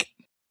just like,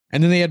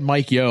 and then they had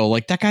Mike Yeo.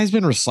 Like that guy's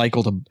been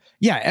recycled.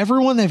 Yeah,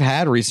 everyone they've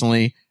had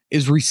recently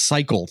is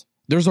recycled.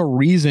 There's a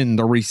reason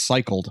they're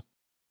recycled.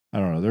 I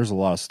don't know. There's a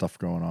lot of stuff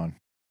going on.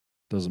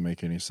 Doesn't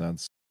make any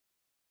sense.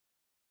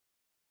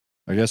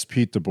 I guess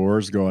Pete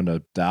DeBoer's going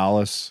to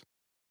Dallas.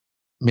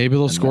 Maybe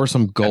they'll score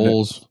some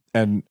goals.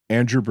 And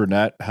Andrew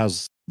Burnett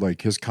has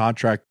like his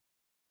contract.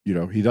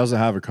 He doesn't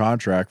have a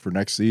contract for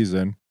next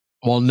season.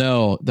 Well,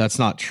 no, that's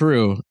not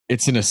true.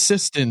 It's an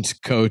assistant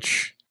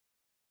coach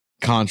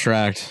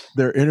contract.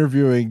 They're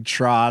interviewing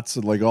Trotz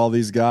and like all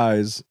these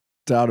guys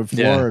down in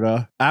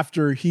Florida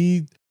after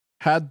he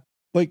had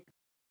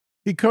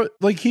he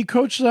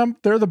coached them.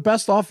 They're the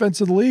best offense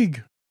in the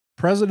league.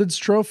 President's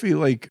Trophy.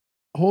 Like,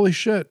 holy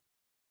shit.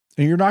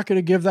 And you're not going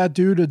to give that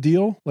dude a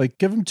deal? Like,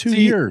 give him 2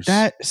 years.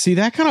 That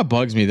kind of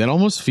bugs me. That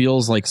almost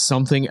feels like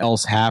something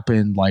else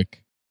happened.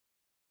 Like,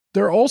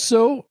 they're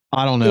also,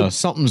 I don't know,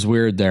 something's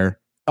weird there.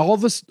 All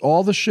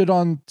the shit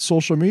on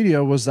social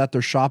media was that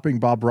they're shopping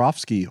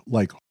Bobrovsky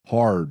like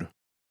hard.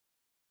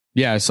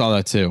 Yeah, I saw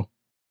that too.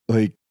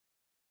 Like,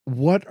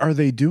 what are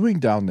they doing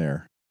down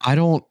there? I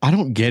don't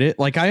get it.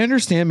 Like, I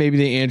understand maybe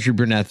the Andrew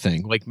Brunette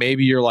thing. Like,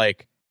 maybe you're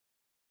like,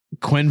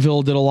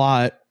 Quenneville did a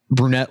lot.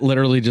 Brunette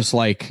literally just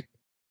like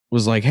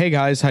was like, hey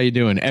guys, how you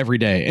doing? Every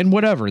day. And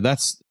whatever.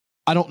 That's,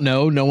 I don't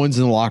know. No one's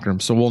in the locker room,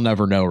 so we'll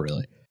never know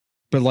really.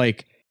 But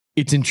like,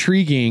 it's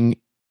intriguing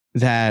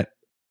that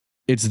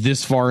it's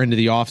this far into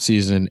the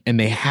offseason and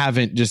they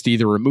haven't just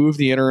either removed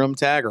the interim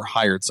tag or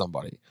hired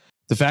somebody.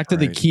 The fact that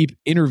they keep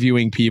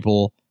interviewing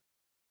people.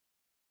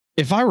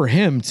 If I were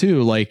him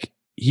too, like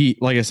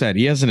I said,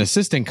 he has an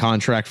assistant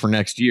contract for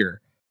next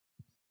year.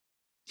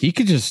 He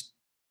could just,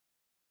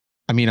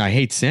 I mean, I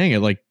hate saying it,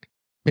 like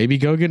maybe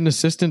go get an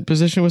assistant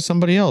position with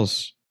somebody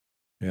else.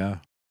 Yeah.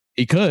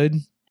 He could.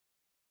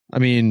 I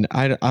mean,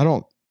 I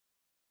don't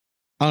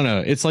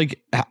know. It's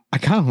like,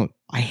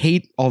 I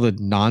hate all the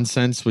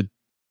nonsense with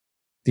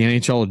the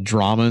NHL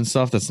drama and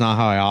stuff. That's not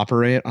how I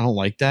operate. I don't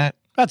like that.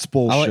 That's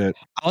bullshit.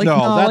 I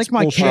like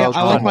my chaos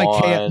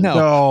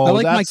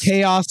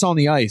on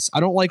the ice. I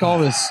don't like all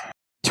this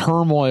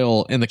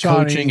turmoil in the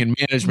coaching and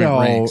management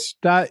ranks.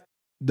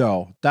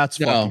 That's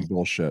fucking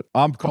bullshit.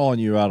 I'm calling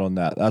you out on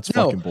that. That's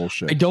fucking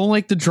bullshit. I don't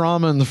like the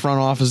drama in the front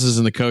offices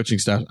and the coaching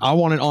staff. I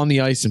want it on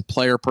the ice and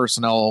player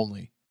personnel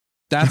only.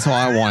 That's how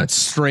I want it,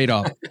 straight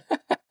up.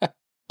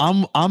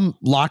 I'm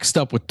locked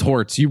up with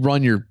torts. You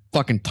run your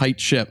fucking tight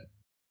ship.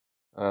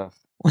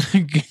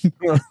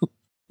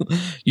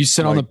 You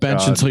sit on the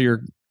bench until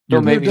you're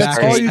that's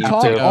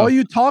all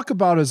you talk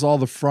about is all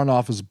the front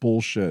office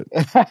bullshit.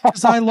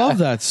 Because I love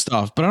that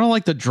stuff, but I don't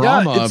like the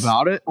drama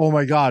about it. Oh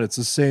my God, it's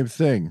the same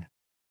thing.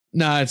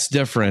 Nah, it's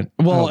different.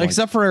 Well,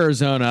 except for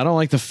Arizona, I don't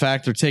like the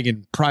fact they're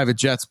taking private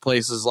jets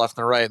places left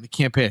and right and they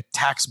can't pay a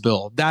tax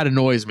bill. That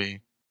annoys me.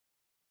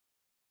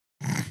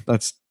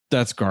 That's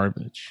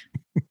garbage.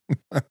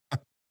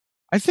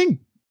 I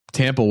think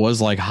Tampa was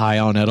like high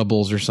on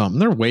edibles or something.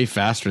 They're way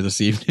faster this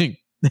evening.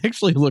 They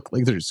actually look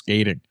like they're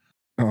skating.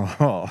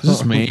 Oh. Is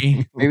this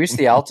me? Maybe it's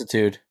the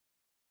altitude.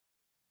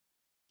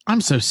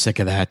 I'm so sick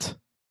of that.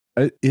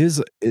 It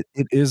is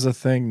a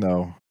thing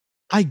though.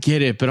 I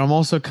get it, but I'm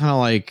also kind of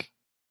like,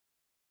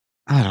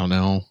 I don't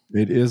know.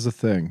 It is a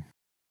thing.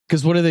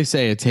 Because what do they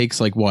say? It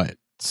takes like what,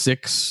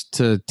 6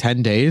 to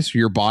 10 days for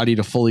your body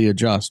to fully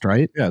adjust,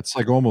 right? Yeah, it's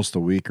like almost a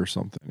week or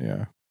something.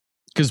 Yeah.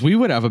 Because we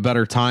would have a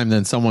better time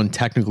than someone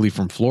technically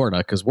from Florida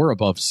because we're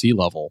above sea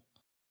level.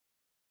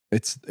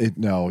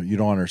 No, you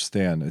don't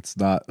understand. It's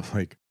not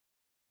like.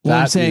 Well,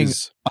 I'm saying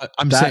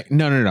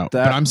no.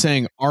 But I'm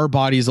saying our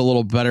body's a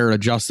little better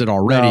adjusted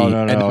already,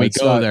 and then we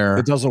go there.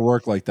 It doesn't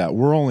work like that.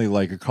 We're only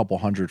like a couple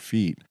 100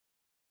 feet.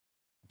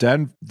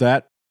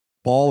 That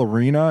ball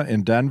arena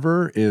in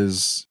Denver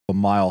is a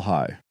mile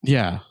high.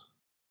 Yeah.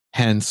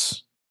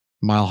 Hence,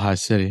 Mile High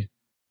City.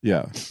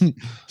 Yeah.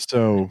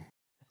 So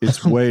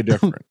it's way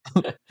different.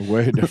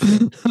 Way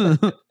different.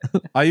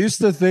 I used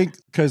to think,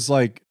 because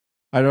like,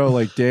 I know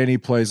like Danny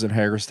plays in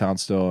Hagerstown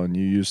still, and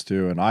you used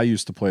to, and I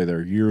used to play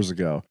there years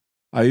ago.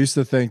 I used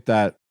to think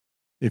that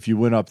if you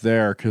went up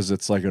there, because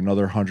it's like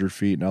another 100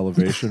 feet in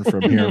elevation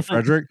from here in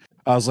Frederick,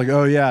 I was like,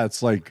 oh yeah,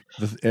 it's like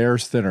the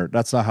air's thinner.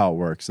 That's not how it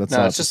works. That's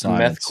not it's just a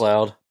meth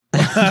cloud.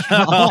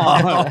 Come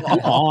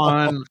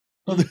on.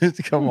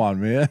 Come on,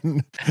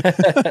 man.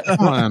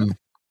 Come on.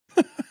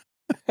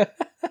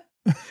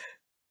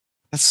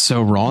 That's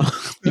so wrong.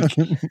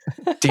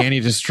 Danny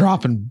just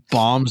dropping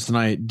bombs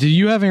tonight. Do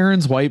you have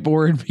Aaron's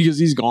whiteboard? Because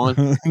he's gone.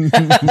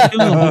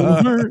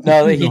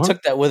 No, he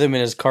took that with him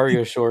in his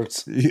cargo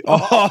shorts.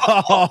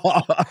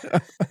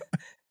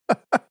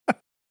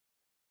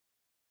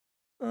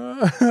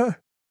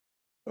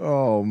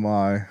 Oh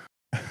my.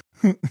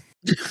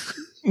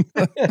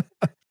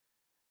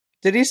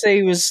 Did he say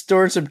he was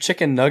storing some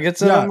chicken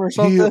nuggets in him or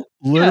something?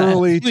 He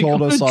literally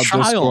told us on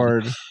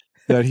Discord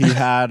that he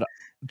had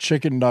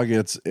chicken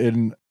nuggets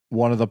in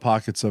one of the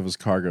pockets of his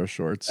cargo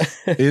shorts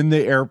in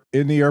the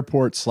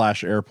airport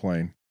 /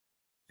 airplane.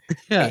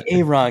 Yeah.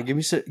 Hey Ron, give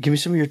me some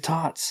of your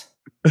tots.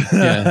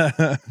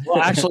 Yeah.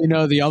 Well, actually,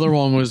 no. The other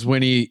one was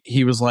when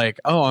he was like,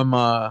 "Oh,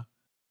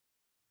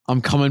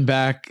 I'm coming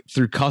back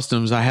through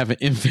customs. I have an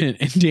infant,"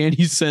 and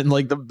Danny sent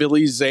like the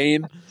Billy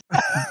Zane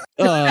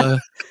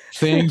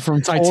thing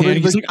from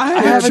Titanic. He's like,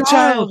 I have a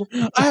child.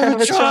 I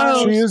have a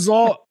child.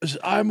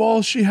 I'm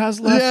all she has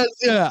left.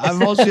 Yeah,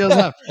 I'm all she has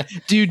left.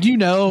 Dude, you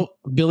know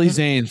Billy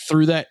Zane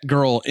threw that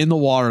girl in the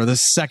water the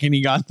second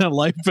he got in that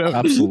lifeboat.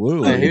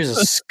 Absolutely. He was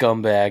a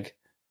scumbag.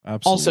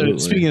 Absolutely. Also,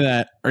 speaking of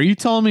that, are you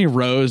telling me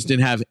Rose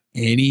didn't have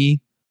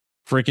any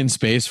freaking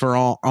space for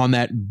on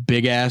that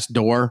big ass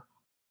door?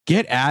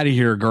 Get out of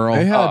here, girl.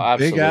 They had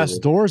big ass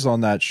absolutely. doors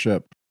on that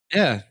ship.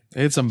 Yeah,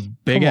 it's some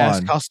big Come ass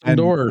on. custom And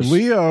doors.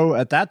 Leo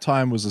at that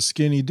time was a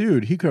skinny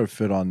dude. He could have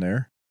fit on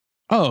there.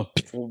 Oh,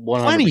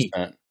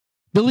 100%.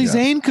 Billy Yeah.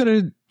 Zane could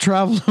have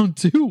traveled on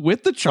too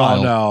with the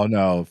child. Oh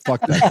no,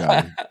 fuck that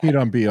guy. He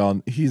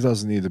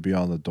doesn't need to be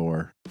on the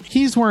door.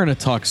 He's wearing a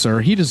tux, sir.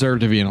 He deserved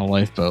to be in a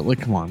lifeboat.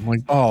 Like, come on. Like,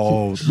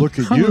 Oh, look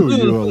at you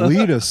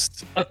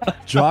elitist.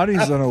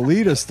 Johnny's an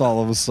elitist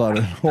all of a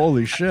sudden.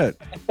 Holy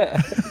shit.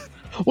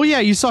 well,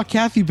 yeah, you saw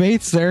Kathy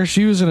Bates there.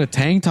 She was in a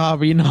tank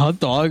top eating a hot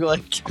dog.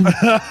 Like,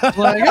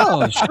 oh,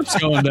 the ship's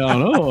going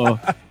down. Oh,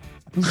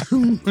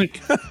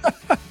 like,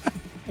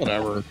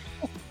 whatever.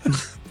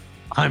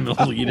 I'm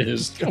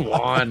elitist. Come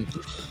on.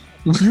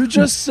 You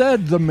just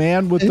said the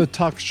man with the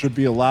tux should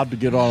be allowed to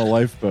get on a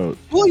lifeboat.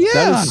 Well, yeah.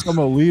 That is some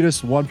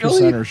elitist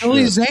 1%er shit.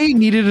 Billy Zane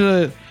needed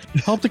to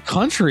help the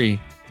country.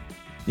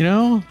 You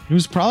know, he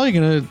was probably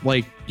going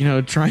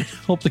to, try and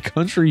help the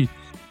country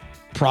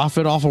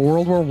profit off of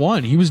World War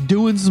One. He was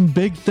doing some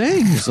big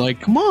things.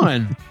 Like, come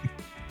on.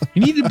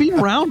 You need to be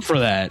around for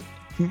that.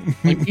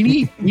 Like,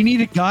 we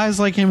needed guys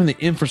like him in the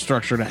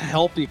infrastructure to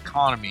help the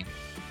economy.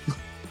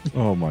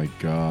 Oh my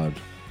God.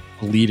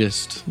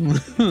 Elitist.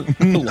 I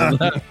love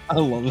that. I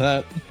love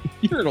that.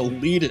 You're an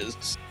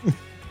elitist.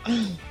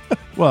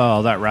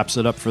 Well, that wraps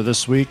it up for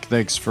this week.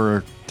 Thanks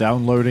for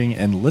downloading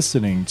and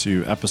listening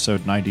to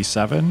episode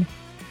 97.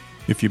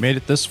 If you made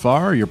it this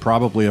far, you're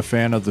probably a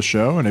fan of the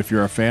show. And if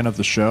you're a fan of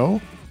the show,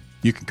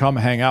 you can come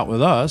hang out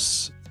with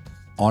us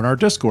on our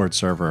Discord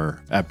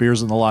server at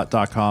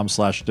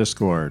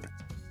beersinthelot.com/Discord.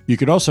 You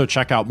can also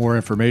check out more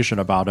information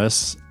about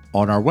us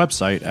on our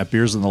website at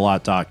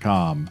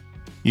beersinthelot.com.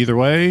 Either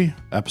way,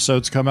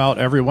 episodes come out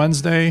every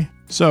Wednesday.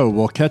 So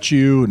we'll catch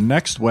you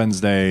next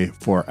Wednesday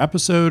for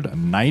episode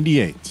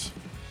 98.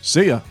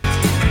 See ya.